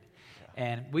period. Yeah.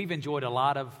 And we've enjoyed a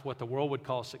lot of what the world would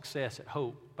call success at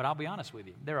Hope, but I'll be honest with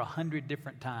you, there are 100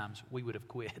 different times we would have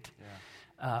quit.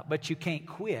 Yeah. But you can't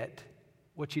quit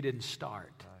what you didn't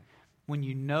start. Right. When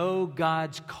you know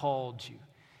God's called you.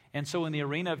 And so in the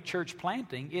arena of church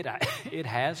planting, it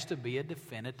has to be a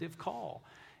definitive call.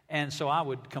 And so I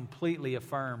would completely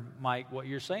affirm, Mike, what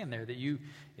you're saying there, that you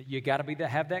got to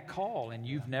have that call, and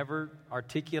you've never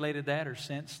articulated that or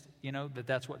sensed, you know,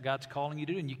 that's what God's calling you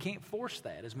to do, and you can't force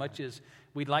that. As much as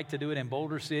we'd like to do it in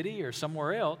Boulder City or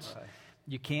somewhere else,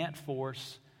 you can't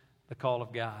force the call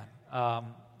of God.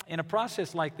 In a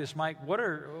process like this, Mike,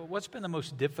 what's been the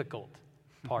most difficult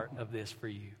part of this for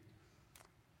you?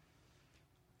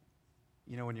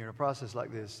 You know, when you're in a process like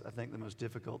this, I think the most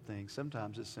difficult thing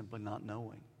sometimes is simply not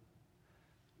knowing.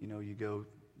 You know, you go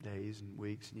days and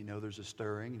weeks and you know there's a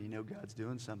stirring and you know God's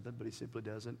doing something, but He simply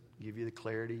doesn't give you the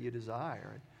clarity you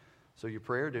desire. So your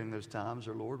prayer during those times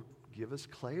are, Lord, give us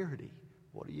clarity.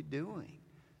 What are you doing?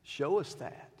 Show us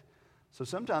that. So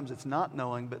sometimes it's not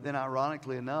knowing, but then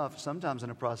ironically enough, sometimes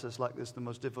in a process like this, the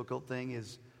most difficult thing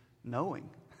is knowing.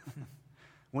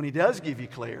 When He does give you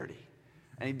clarity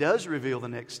and He does reveal the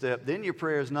next step, then your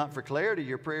prayer is not for clarity,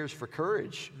 your prayer is for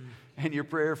courage. And your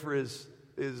prayer for is,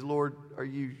 Lord, are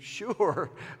you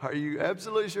sure? Are you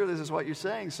absolutely sure this is what you're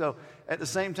saying? So at the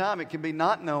same time, it can be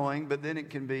not knowing, but then it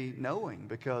can be knowing,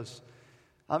 because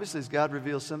obviously as God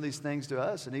reveals some of these things to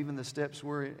us, and even the steps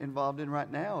we're involved in right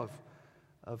now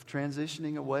of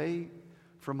transitioning away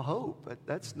from hope,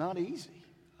 that's not easy.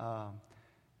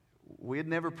 We had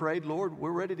never prayed, Lord,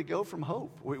 we're ready to go from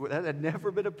hope. That had never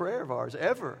been a prayer of ours,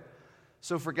 ever.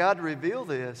 So for God to reveal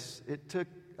this, it took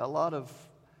a lot of,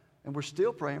 and we're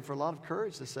still praying for a lot of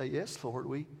courage to say, yes, Lord,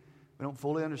 we don't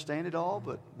fully understand it all,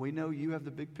 but we know you have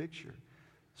the big picture.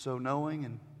 So knowing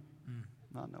and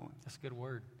not knowing. That's a good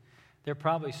word. There are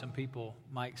probably some people,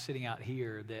 Mike, sitting out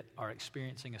here that are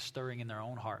experiencing a stirring in their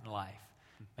own heart and life.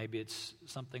 Maybe it's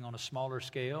something on a smaller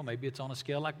scale. Maybe it's on a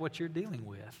scale like what you're dealing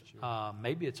with. Sure.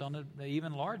 Maybe it's on an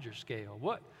even larger scale.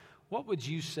 What would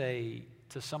you say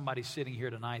to somebody sitting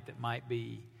here tonight that might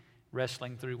be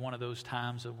wrestling through one of those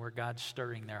times of where God's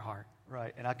stirring their heart?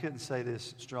 Right, and I couldn't say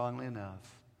this strongly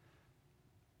enough.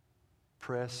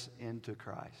 press into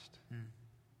Christ.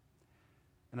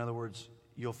 In other words,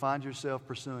 you'll find yourself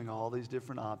pursuing all these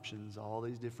different options, all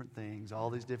these different things, all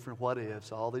these different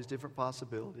what-ifs, all these different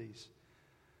possibilities.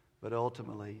 But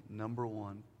ultimately, number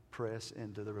one, press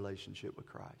into the relationship with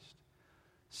Christ.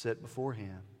 Sit before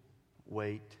Him,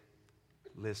 wait,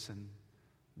 listen,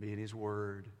 be in His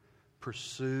Word.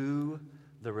 Pursue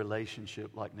the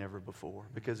relationship like never before,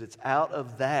 because it's out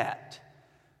of that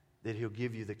He'll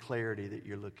give you the clarity that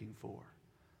you're looking for.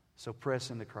 So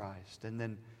press into Christ. And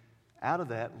then out of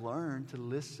that, learn to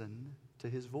listen to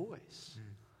His voice.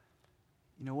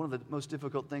 You know, one of the most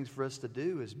difficult things for us to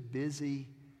do as busy,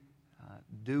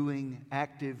 doing,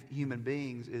 active human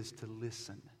beings is to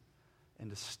listen and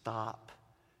to stop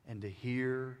and to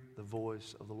hear the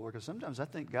voice of the Lord. Because sometimes I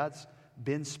think God's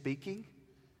been speaking,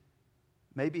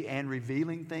 maybe, and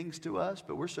revealing things to us,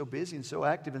 but we're so busy and so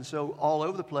active and so all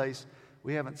over the place,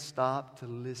 we haven't stopped to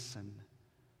listen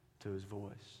to His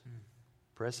voice.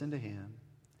 Press into Him,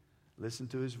 listen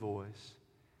to His voice.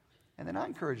 And then I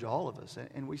encourage all of us,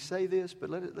 and we say this, but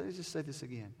let me just say this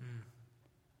again.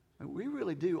 We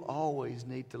really do always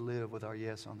need to live with our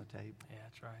yes on the table. Yeah,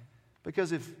 that's right.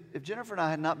 Because if Jennifer and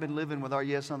I had not been living with our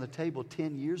yes on the table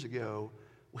 10 years ago,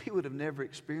 we would have never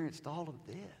experienced all of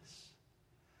this.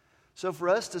 So for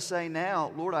us to say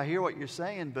now, Lord, I hear what you're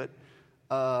saying, but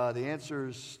the answer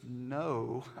is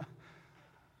no.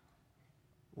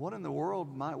 What in the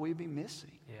world might we be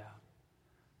missing? Yeah.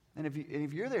 And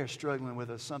if you're there struggling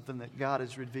with something that God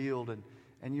has revealed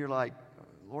and you're like,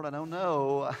 Lord, I don't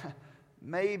know,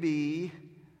 maybe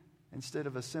instead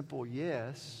of a simple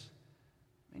yes,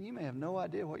 and you may have no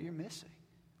idea what you're missing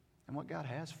and what God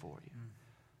has for you.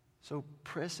 So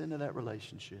press into that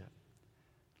relationship.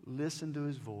 Listen to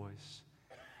His voice.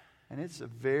 And it's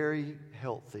very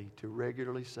healthy to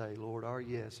regularly say, Lord, our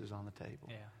yes is on the table.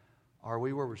 Yeah. Are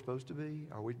we where we're supposed to be?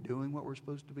 Are we doing what we're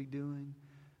supposed to be doing?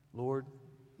 Lord,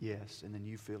 yes. And then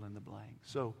you fill in the blank.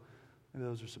 So maybe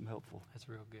those are some helpful That's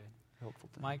real good.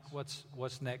 things. Mike,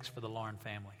 what's next for the Lauren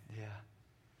family? Yeah.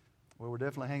 Well, we're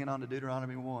definitely hanging on to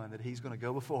Deuteronomy 1, that He's going to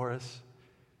go before us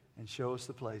and show us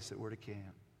the place that we're to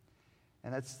camp.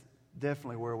 And that's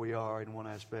definitely where we are in one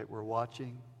aspect. We're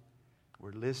watching.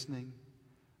 We're listening.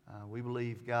 We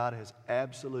believe God has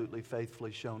absolutely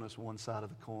faithfully shown us one side of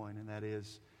the coin, and that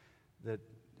is that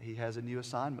He has a new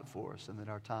assignment for us and that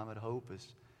our time at Hope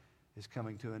is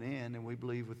coming to an end. And we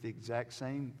believe with the exact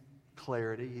same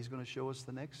clarity, He's going to show us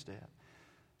the next step.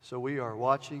 So we are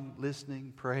watching,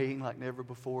 listening, praying like never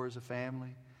before as a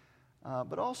family.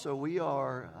 But also we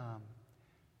are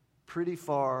pretty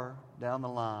far down the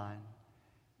line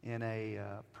in a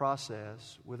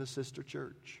process with a sister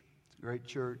church. It's a great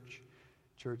church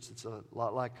that's a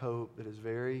lot like Hope, that is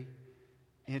very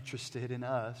interested in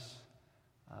us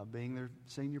being their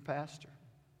senior pastor.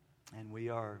 And we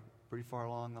are pretty far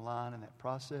along the line in that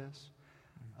process,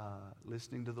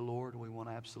 listening to the Lord. We want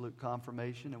absolute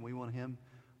confirmation, and we want Him,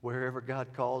 wherever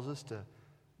God calls us, to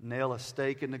nail a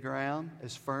stake in the ground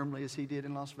as firmly as He did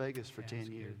in Las Vegas for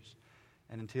 10 years.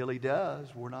 And until He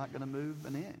does, we're not going to move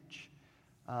an inch.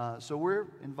 So we're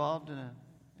involved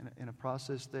in a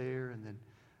process there, and then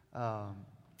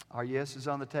our yes is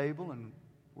on the table, and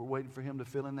we're waiting for Him to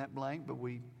fill in that blank, but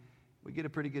we get a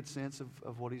pretty good sense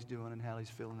of what He's doing and how He's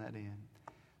filling that in.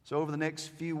 So over the next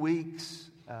few weeks,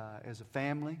 as a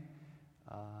family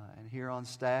and here on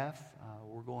staff,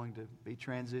 we're going to be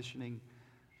transitioning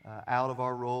out of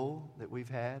our role that we've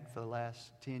had for the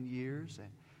last 10 years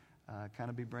and kind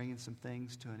of be bringing some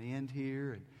things to an end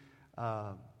here.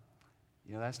 And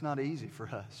that's not easy for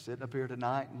us. Sitting up here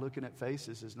tonight and looking at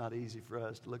faces is not easy for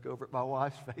us. To look over at my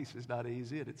wife's face is not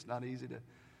easy, and it's not easy to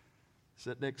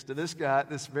sit next to this guy at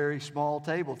this very small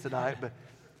table tonight. But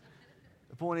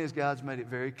the point is, God's made it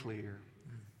very clear,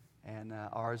 and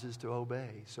ours is to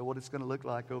obey. So what it's going to look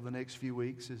like over the next few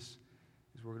weeks is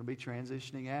we're going to be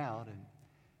transitioning out. And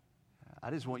I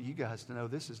just want you guys to know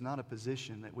this is not a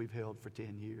position that we've held for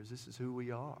 10 years. This is who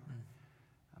we are.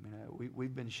 I mean,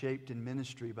 we've been shaped in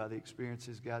ministry by the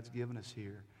experiences God's given us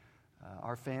here.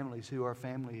 Our family is who our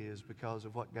family is because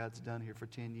of what God's done here for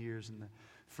 10 years and the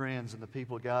friends and the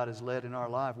people God has led in our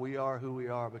life. We are who we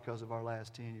are because of our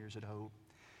last 10 years at Hope.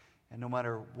 And no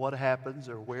matter what happens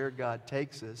or where God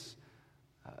takes us,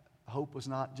 Hope was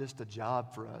not just a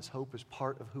job for us. Hope is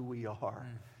part of who we are.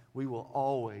 We will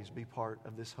always be part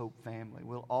of this Hope family.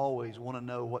 We'll always want to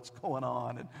know what's going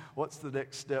on and what's the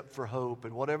next step for Hope.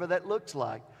 And whatever that looks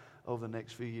like over the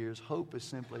next few years, Hope is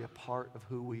simply a part of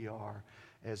who we are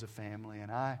as a family.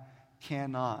 And I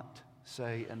cannot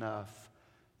say enough,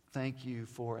 thank you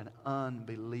for an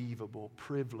unbelievable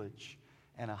privilege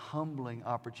and a humbling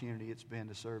opportunity it's been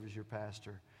to serve as your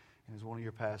pastor as one of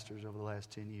your pastors over the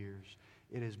last 10 years.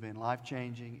 It has been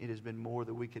life-changing. It has been more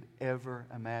than we could ever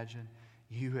imagine.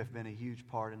 You have been a huge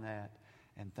part in that.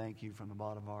 And thank you from the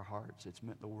bottom of our hearts. It's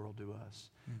meant the world to us.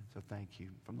 So thank you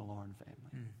from the Lauren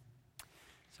family.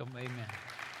 So amen.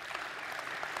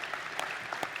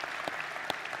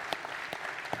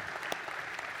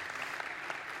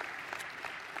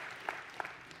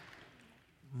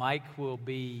 Mike will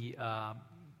be,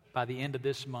 by the end of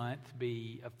this month,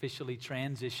 be officially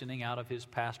transitioning out of his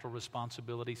pastoral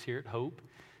responsibilities here at Hope.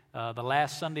 The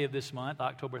last Sunday of this month,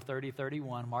 October 30,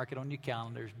 31, mark it on your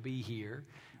calendars, be here.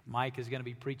 Mike is going to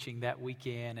be preaching that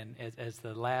weekend, and as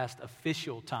the last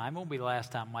official time, it won't be the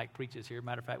last time Mike preaches here.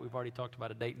 Matter of fact, we've already talked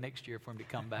about a date next year for him to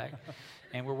come back,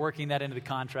 and we're working that into the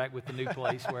contract with the new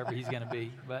place, wherever he's going to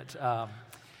be. But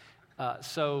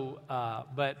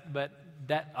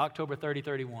that October 30,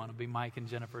 31 will be Mike and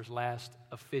Jennifer's last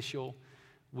official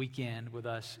weekend with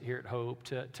us here at Hope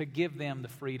to give them the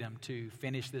freedom to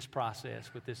finish this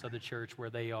process with this other church where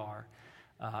they are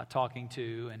talking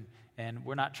to. And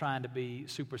we're not trying to be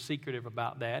super secretive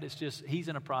about that. It's just he's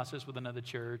in a process with another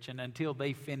church. And until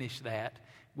they finish that,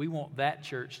 we want that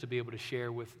church to be able to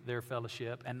share with their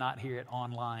fellowship and not hear it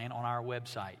online on our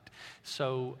website.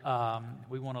 So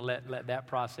we want to let that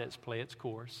process play its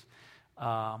course.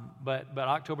 But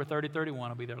October 30, 31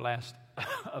 will be their last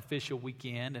official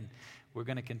weekend, and we're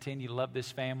going to continue to love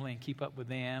this family and keep up with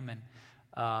them. And,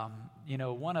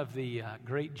 one of the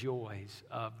great joys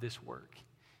of this work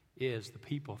is the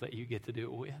people that you get to do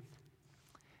it with.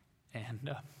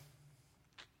 And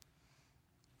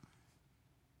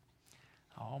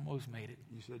I almost made it.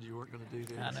 You said you weren't going to do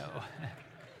this. I know.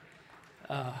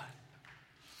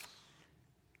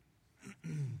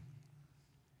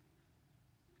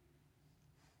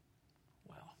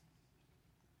 Well.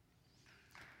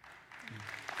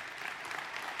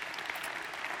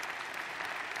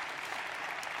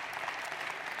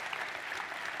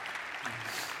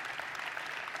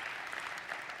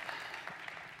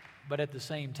 But at the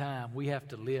same time, we have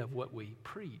to live what we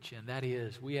preach, and that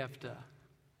is we have to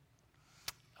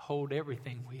hold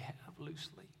everything we have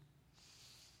loosely.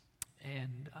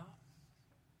 And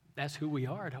that's who we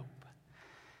are at Hope.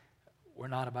 We're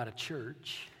not about a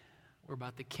church. We're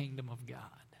about the kingdom of God.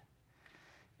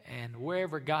 And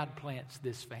wherever God plants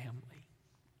this family,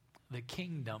 the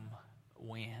kingdom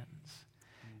wins.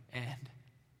 And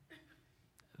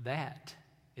that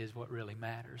is what really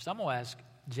matters. I'm going to ask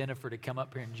Jennifer to come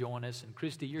up here and join us. And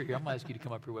Christy, you're here. I'm going to ask you to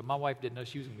come up here with. My wife didn't know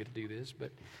she was going to get to do this,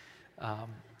 but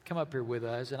come up here with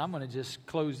us. And I'm going to just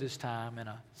close this time in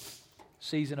a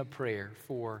season of prayer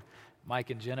for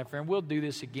Mike and Jennifer. And we'll do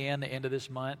this again the end of this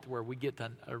month where we get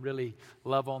to really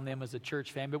love on them as a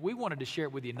church family. But we wanted to share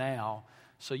it with you now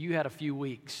so you had a few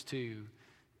weeks to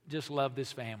just love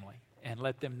this family and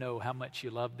let them know how much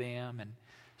you love them. And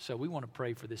so we want to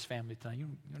pray for this family tonight. You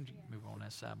move on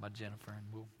that side by Jennifer, and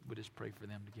we'll just pray for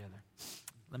them together.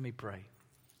 Let me pray.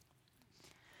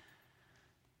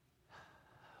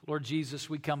 Lord Jesus,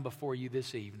 we come before you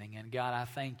this evening, and God, I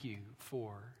thank you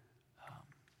for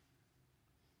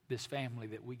this family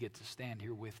that we get to stand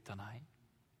here with tonight.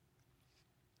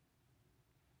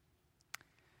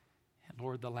 And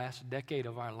Lord, the last decade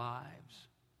of our lives,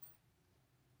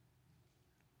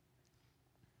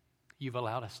 you've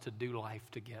allowed us to do life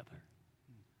together.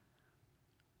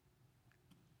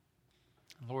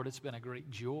 And Lord, it's been a great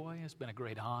joy. It's been a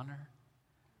great honor.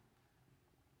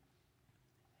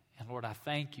 And Lord, I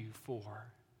thank you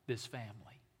for this family.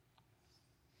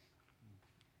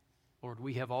 Lord,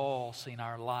 we have all seen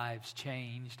our lives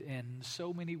changed in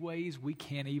so many ways we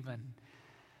can't even,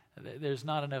 there's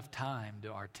not enough time to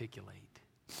articulate.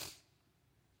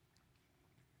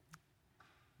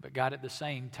 But God, at the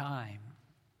same time,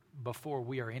 before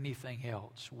we are anything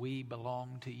else, we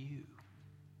belong to you.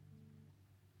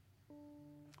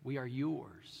 We are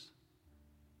yours.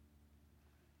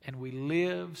 And we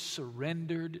live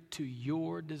surrendered to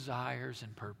your desires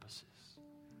and purposes.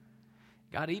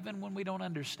 God, even when we don't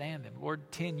understand them.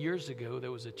 Lord, 10 years ago,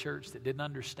 there was a church that didn't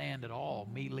understand at all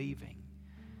me leaving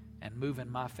and moving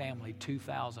my family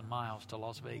 2,000 miles to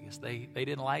Las Vegas. They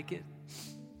didn't like it.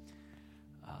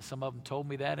 Some of them told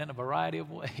me that in a variety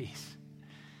of ways.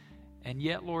 And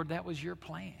yet, Lord, that was your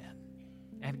plan.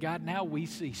 And God, now we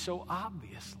see so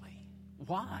obviously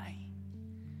why.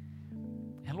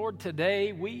 And Lord,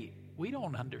 today we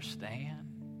don't understand.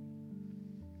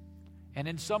 And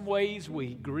in some ways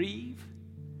we grieve.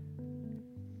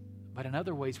 But in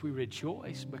other ways we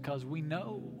rejoice because we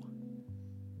know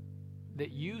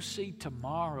that you see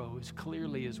tomorrow as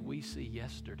clearly as we see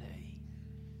yesterday.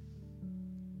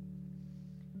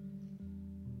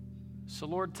 So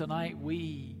Lord, tonight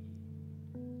we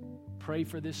pray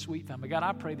for this sweet family. God,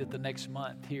 I pray that the next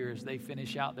month here as they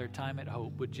finish out their time at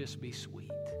Hope would just be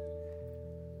sweet.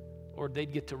 Lord,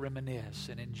 they'd get to reminisce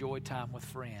and enjoy time with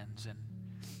friends and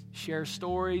share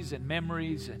stories and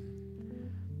memories.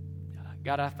 And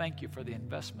God, I thank you for the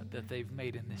investment that they've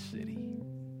made in this city.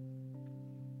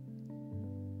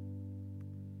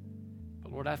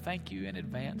 But Lord, I thank you in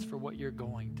advance for what you're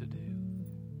going to do.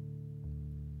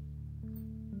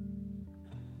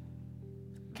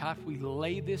 God, we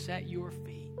lay this at your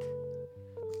feet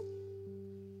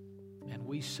and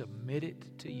we submit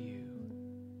it to you.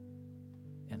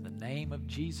 In the name of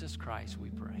Jesus Christ, we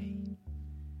pray.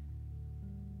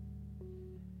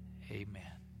 Amen.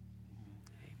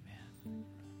 Amen.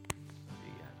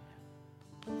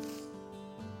 Let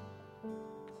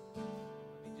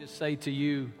me just say to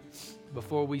you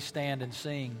before we stand and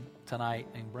sing tonight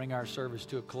and bring our service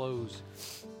to a close,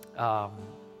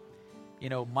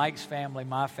 Mike's family,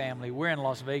 my family, we're in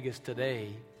Las Vegas today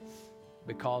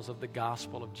because of the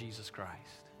gospel of Jesus Christ.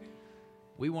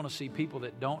 We want to see people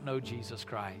that don't know Jesus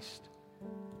Christ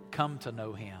come to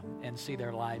know him and see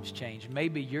their lives change.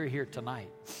 Maybe you're here tonight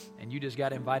and you just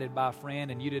got invited by a friend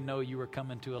and you didn't know you were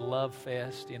coming to a love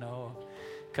fest, a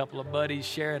couple of buddies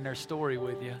sharing their story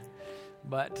with you.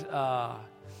 But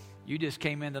you just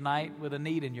came in tonight with a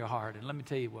need in your heart. And let me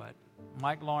tell you what,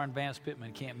 Mike, Lauren, Vance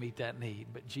Pittman can't meet that need,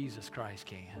 but Jesus Christ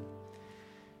can.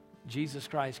 Jesus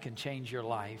Christ can change your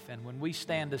life. And when we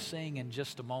stand to sing in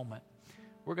just a moment,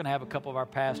 we're going to have a couple of our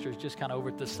pastors just kind of over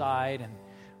at the side. And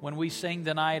when we sing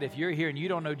tonight, if you're here and you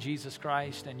don't know Jesus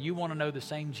Christ and you want to know the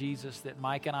same Jesus that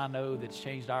Mike and I know that's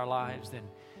changed our lives, then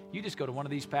you just go to one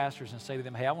of these pastors and say to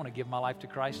them, hey, I want to give my life to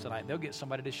Christ tonight. They'll get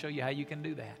somebody to show you how you can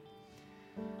do that.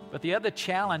 But the other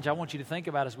challenge I want you to think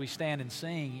about as we stand and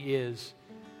sing is,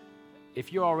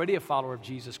 if you're already a follower of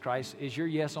Jesus Christ, is your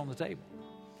yes on the table?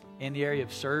 In the area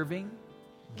of serving,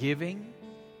 giving,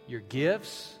 your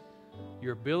gifts,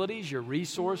 your abilities, your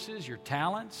resources, your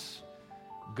talents,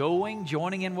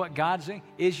 joining in what God's doing,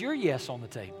 is your yes on the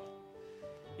table?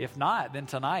 If not, then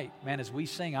tonight, man, as we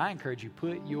sing, I encourage you,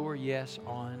 put your yes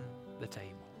on the table.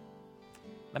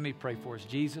 Let me pray for us.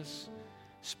 Jesus,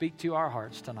 speak to our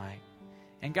hearts tonight.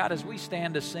 And God, as we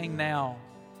stand to sing now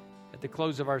at the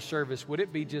close of our service, would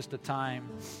it be just a time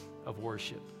of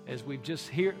worship? As we've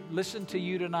just listened to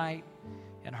you tonight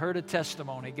and heard a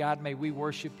testimony, God, may we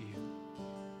worship you.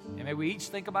 And may we each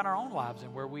think about our own lives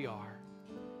and where we are.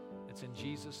 It's in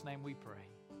Jesus' name we pray.